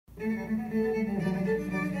Hi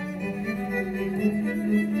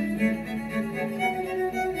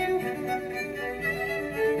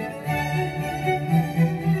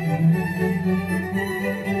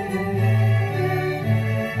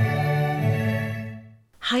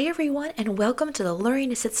everyone, and welcome to the Learning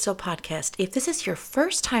to Sit Still podcast. If this is your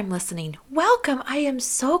first time listening, welcome! I am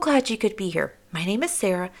so glad you could be here. My name is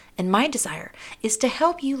Sarah, and my desire is to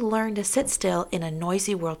help you learn to sit still in a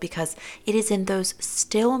noisy world, because it is in those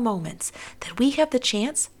still moments that we have the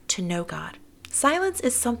chance to know God. Silence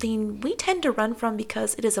is something we tend to run from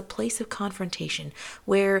because it is a place of confrontation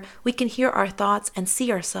where we can hear our thoughts and see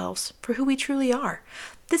ourselves for who we truly are.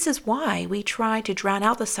 This is why we try to drown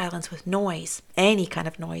out the silence with noise, any kind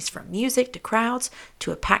of noise, from music to crowds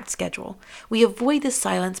to a packed schedule. We avoid the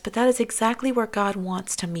silence, but that is exactly where God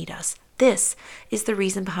wants to meet us. This is the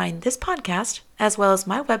reason behind this podcast, as well as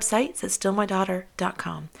my website,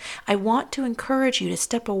 sitstillmydaughter.com. I want to encourage you to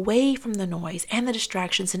step away from the noise and the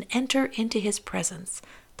distractions and enter into His presence,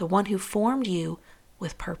 the one who formed you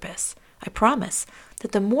with purpose. I promise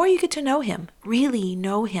that the more you get to know Him, really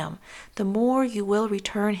know Him, the more you will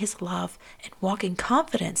return His love and walk in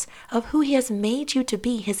confidence of who He has made you to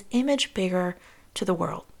be, His image bearer to the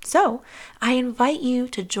world. So I invite you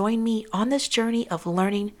to join me on this journey of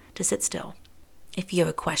learning to sit still. If you have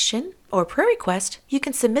a question or prayer request, you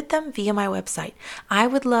can submit them via my website. I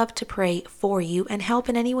would love to pray for you and help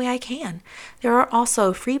in any way I can. There are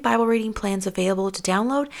also free Bible reading plans available to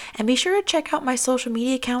download, and be sure to check out my social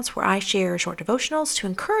media accounts where I share short devotionals to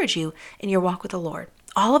encourage you in your walk with the Lord.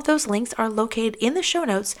 All of those links are located in the show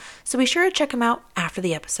notes, so be sure to check them out after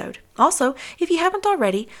the episode. Also, if you haven't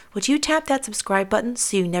already, would you tap that subscribe button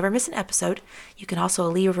so you never miss an episode? You can also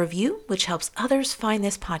leave a review, which helps others find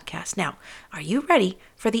this podcast. Now, are you ready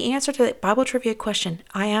for the answer to the Bible trivia question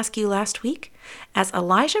I asked you last week? As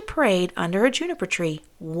Elijah prayed under a juniper tree,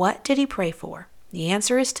 what did he pray for? The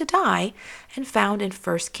answer is to die, and found in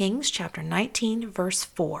 1 Kings chapter 19, verse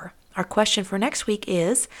 4. Our question for next week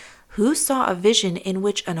is, who saw a vision in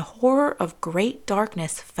which an horror of great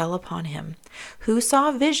darkness fell upon him? Who saw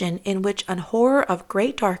a vision in which an horror of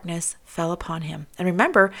great darkness fell upon him? And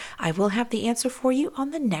remember, I will have the answer for you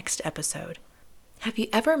on the next episode. Have you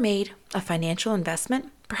ever made a financial investment?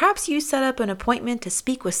 Perhaps you set up an appointment to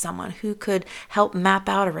speak with someone who could help map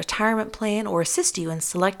out a retirement plan or assist you in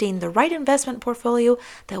selecting the right investment portfolio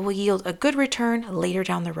that will yield a good return later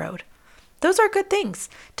down the road. Those are good things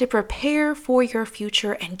to prepare for your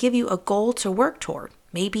future and give you a goal to work toward,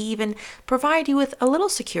 maybe even provide you with a little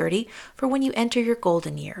security for when you enter your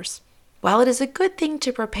golden years. While it is a good thing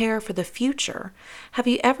to prepare for the future, have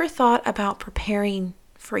you ever thought about preparing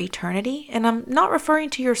for eternity? And I'm not referring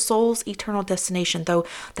to your soul's eternal destination, though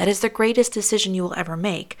that is the greatest decision you will ever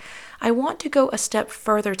make. I want to go a step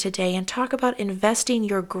further today and talk about investing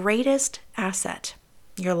your greatest asset,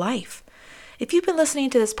 your life. If you've been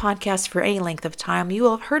listening to this podcast for any length of time, you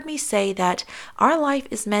will have heard me say that our life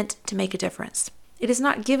is meant to make a difference. It is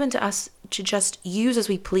not given to us to just use as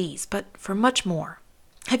we please, but for much more.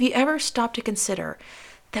 Have you ever stopped to consider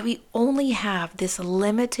that we only have this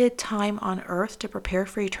limited time on earth to prepare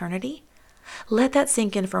for eternity? Let that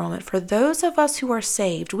sink in for a moment. For those of us who are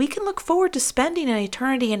saved, we can look forward to spending an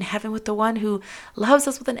eternity in heaven with the one who loves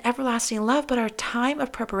us with an everlasting love, but our time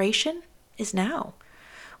of preparation is now.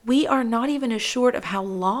 We are not even assured of how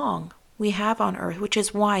long we have on earth, which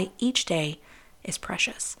is why each day is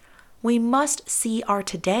precious. We must see our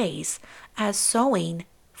todays as sowing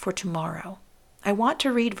for tomorrow. I want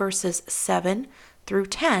to read verses 7 through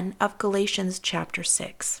 10 of Galatians chapter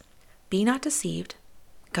 6. Be not deceived,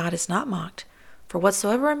 God is not mocked, for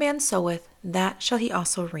whatsoever a man soweth, that shall he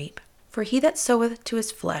also reap. For he that soweth to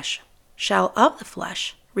his flesh shall of the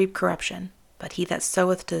flesh reap corruption, but he that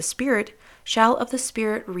soweth to the Spirit shall of the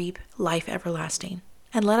Spirit reap life everlasting.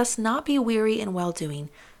 And let us not be weary in well-doing,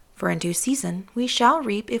 for in due season we shall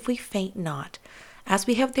reap if we faint not. As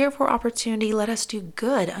we have therefore opportunity, let us do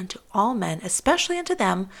good unto all men, especially unto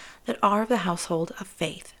them that are of the household of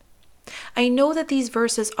faith. I know that these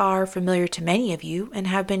verses are familiar to many of you and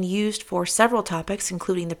have been used for several topics,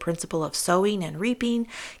 including the principle of sowing and reaping,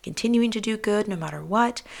 continuing to do good no matter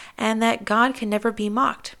what, and that God can never be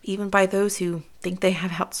mocked, even by those who think they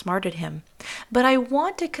have outsmarted him. But I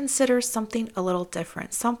want to consider something a little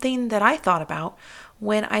different, something that I thought about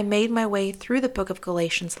when I made my way through the book of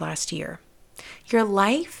Galatians last year. Your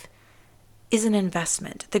life is an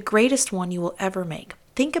investment, the greatest one you will ever make.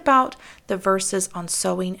 Think about the verses on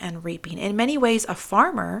sowing and reaping. In many ways, a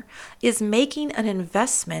farmer is making an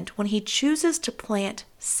investment when he chooses to plant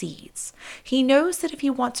seeds. He knows that if he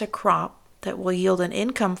wants a crop that will yield an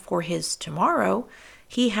income for his tomorrow,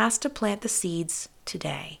 he has to plant the seeds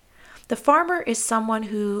today. The farmer is someone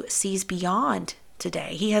who sees beyond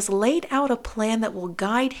today. He has laid out a plan that will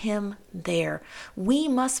guide him there. We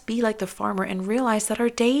must be like the farmer and realize that our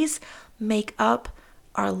days make up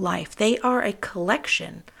our life. They are a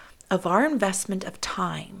collection of our investment of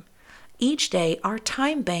time. Each day, our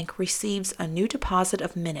time bank receives a new deposit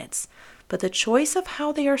of minutes, but the choice of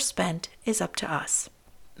how they are spent is up to us.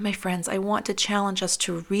 My friends, I want to challenge us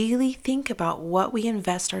to really think about what we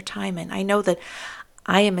invest our time in. I know that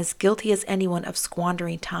I am as guilty as anyone of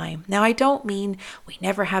squandering time. Now, I don't mean we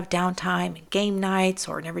never have downtime and game nights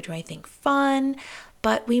or never do anything fun,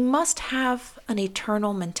 but we must have an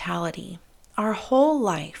eternal mentality. Our whole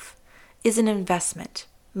life is an investment,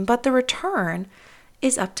 but the return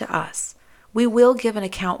is up to us. We will give an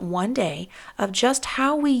account one day of just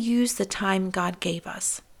how we use the time God gave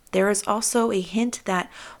us. There is also a hint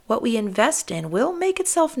that what we invest in will make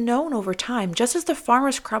itself known over time. Just as the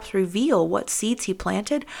farmer's crops reveal what seeds he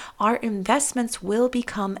planted, our investments will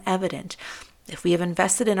become evident. If we have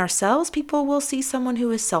invested in ourselves, people will see someone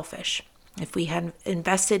who is selfish. If we have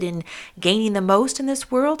invested in gaining the most in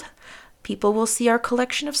this world, people will see our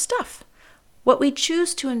collection of stuff. What we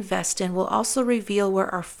choose to invest in will also reveal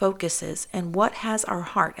where our focus is and what has our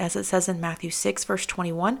heart, as it says in Matthew 6, verse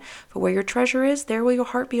 21, for where your treasure is, there will your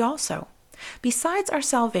heart be also. Besides our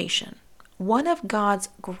salvation, one of God's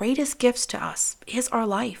greatest gifts to us is our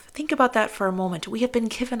life. Think about that for a moment. We have been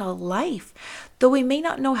given a life. Though we may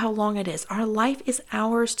not know how long it is, our life is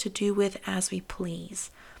ours to do with as we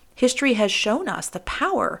please. History has shown us the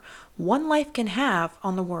power one life can have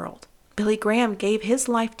on the world. Billy Graham gave his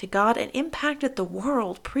life to God and impacted the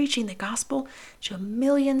world, preaching the gospel to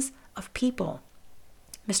millions of people.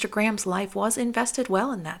 Mr. Graham's life was invested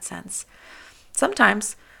well in that sense.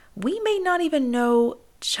 Sometimes we may not even know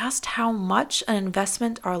just how much an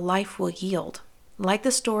investment our life will yield. Like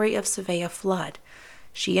the story of Savea Flood.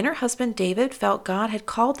 She and her husband David felt God had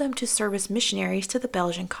called them to serve as missionaries to the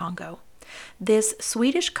Belgian Congo. This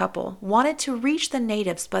Swedish couple wanted to reach the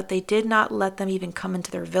natives, but they did not let them even come into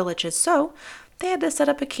their villages, so they had to set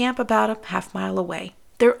up a camp about a half-mile away.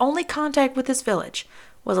 Their only contact with this village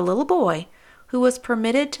was a little boy who was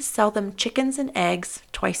permitted to sell them chickens and eggs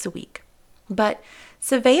twice a week. But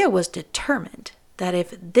Savea was determined that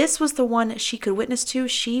if this was the one she could witness to,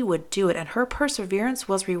 she would do it, and her perseverance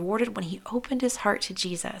was rewarded when he opened his heart to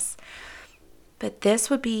Jesus. But this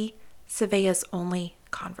would be Savea's only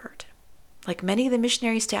convert. Like many of the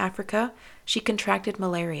missionaries to Africa, she contracted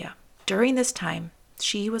malaria. During this time,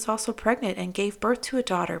 she was also pregnant and gave birth to a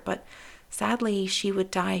daughter, but sadly, she would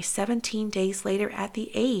die 17 days later at the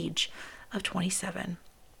age of 27.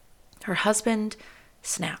 Her husband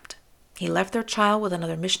snapped. He left their child with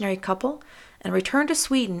another missionary couple and returned to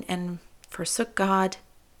Sweden and forsook God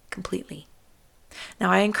completely. Now,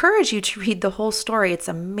 I encourage you to read the whole story. It's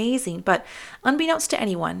amazing, but unbeknownst to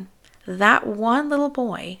anyone, that one little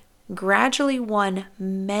boy gradually won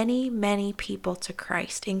many, many people to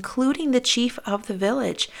Christ, including the chief of the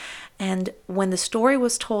village. And when the story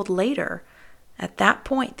was told later, at that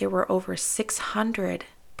point, there were over 600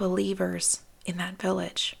 believers in that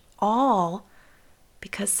village, all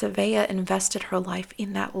because Savea invested her life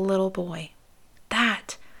in that little boy.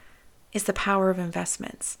 That is the power of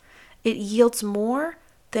investments. It yields more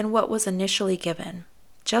than what was initially given.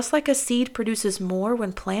 Just like a seed produces more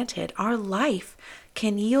when planted, our life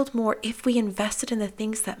can yield more if we invest it in the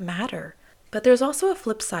things that matter. But there's also a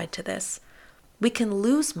flip side to this. We can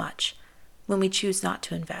lose much when we choose not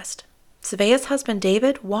to invest. Savea's husband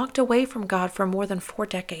David walked away from God for more than 4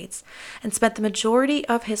 decades and spent the majority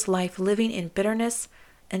of his life living in bitterness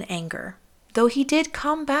and anger. Though he did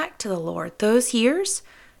come back to the Lord, those years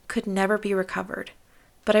could never be recovered.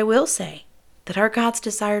 But I will say that our God's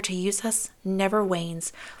desire to use us never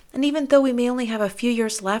wanes, and even though we may only have a few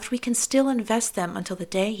years left, we can still invest them until the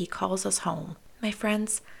day he calls us home. My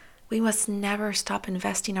friends, we must never stop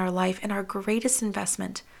investing our life, and our greatest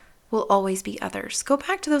investment will always be others. Go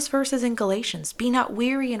back to those verses in Galatians. Be not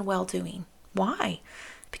weary in well-doing. Why?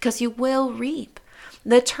 Because you will reap.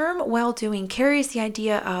 The term well-doing carries the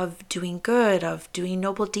idea of doing good, of doing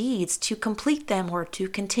noble deeds, to complete them or to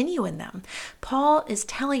continue in them. Paul is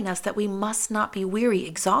telling us that we must not be weary,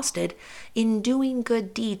 exhausted in doing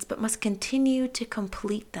good deeds, but must continue to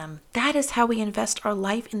complete them. That is how we invest our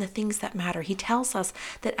life in the things that matter. He tells us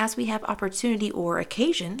that as we have opportunity or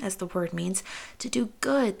occasion, as the word means, to do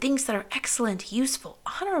good, things that are excellent, useful,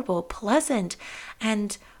 honorable, pleasant,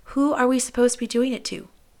 and who are we supposed to be doing it to?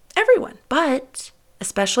 Everyone, but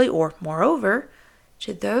especially or moreover,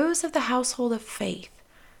 to those of the household of faith.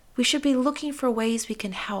 We should be looking for ways we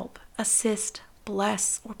can help, assist,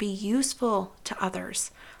 bless, or be useful to others.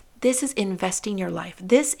 This is investing your life.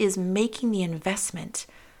 This is making the investment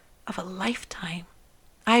of a lifetime.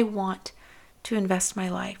 I want to invest my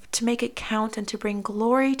life, to make it count and to bring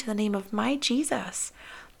glory to the name of my Jesus.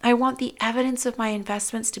 I want the evidence of my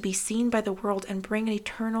investments to be seen by the world and bring an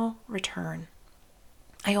eternal return.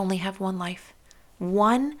 I only have one life,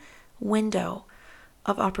 one window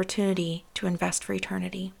of opportunity to invest for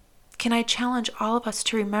eternity. Can I challenge all of us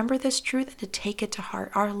to remember this truth and to take it to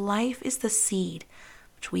heart? Our life is the seed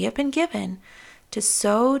which we have been given to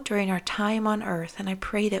sow during our time on earth, and I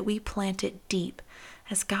pray that we plant it deep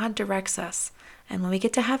as God directs us. And when we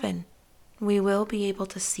get to heaven, we will be able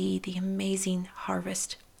to see the amazing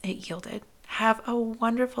harvest it yielded. Have a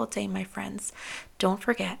wonderful day, my friends. Don't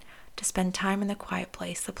forget to spend time in the quiet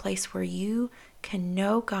place, the place where you can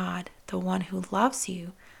know God, the one who loves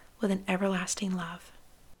you with an everlasting love.